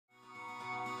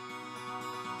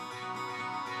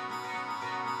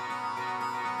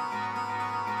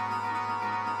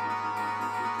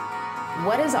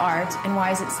What is art and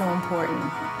why is it so important?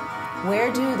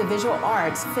 Where do the visual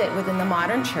arts fit within the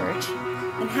modern church?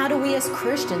 And how do we as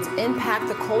Christians impact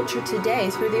the culture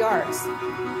today through the arts?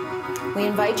 We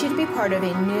invite you to be part of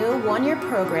a new one-year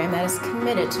program that is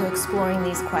committed to exploring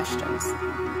these questions.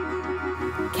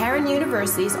 Cairn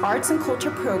University's Arts and Culture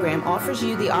program offers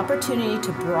you the opportunity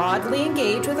to broadly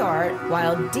engage with art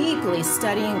while deeply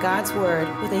studying God's Word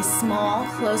with a small,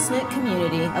 close-knit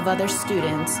community of other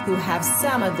students who have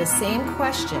some of the same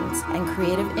questions and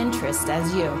creative interests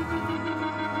as you.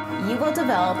 You will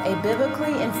develop a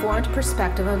biblically informed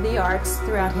perspective of the arts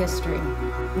throughout history,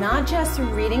 not just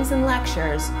through readings and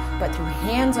lectures, but through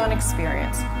hands-on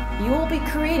experience. You will be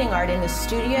creating art in the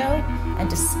studio and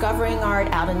discovering art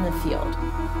out in the field.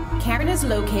 Cairn is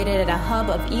located at a hub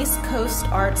of East Coast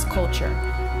arts culture,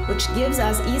 which gives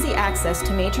us easy access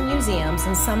to major museums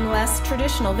and some less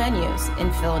traditional venues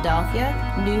in Philadelphia,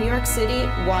 New York City,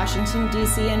 Washington,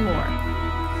 D.C., and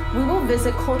more. We will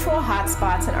visit cultural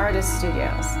hotspots and artist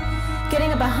studios,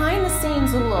 getting a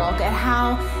behind-the-scenes look at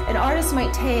how an artist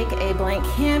might take a blank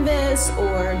canvas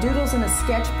or doodles in a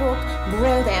sketchbook,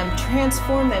 grow them,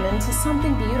 transform them into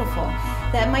something beautiful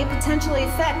that might potentially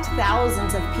affect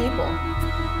thousands of people.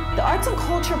 The Arts and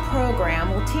Culture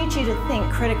program will teach you to think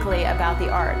critically about the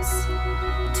arts,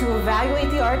 to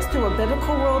evaluate the arts through a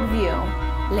biblical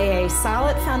worldview, lay a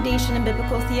solid foundation in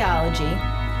biblical theology,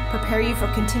 prepare you for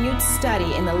continued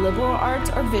study in the liberal arts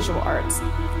or visual arts,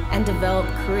 and develop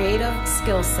creative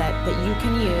skill set that you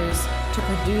can use to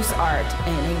produce art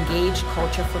and engage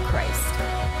culture for Christ.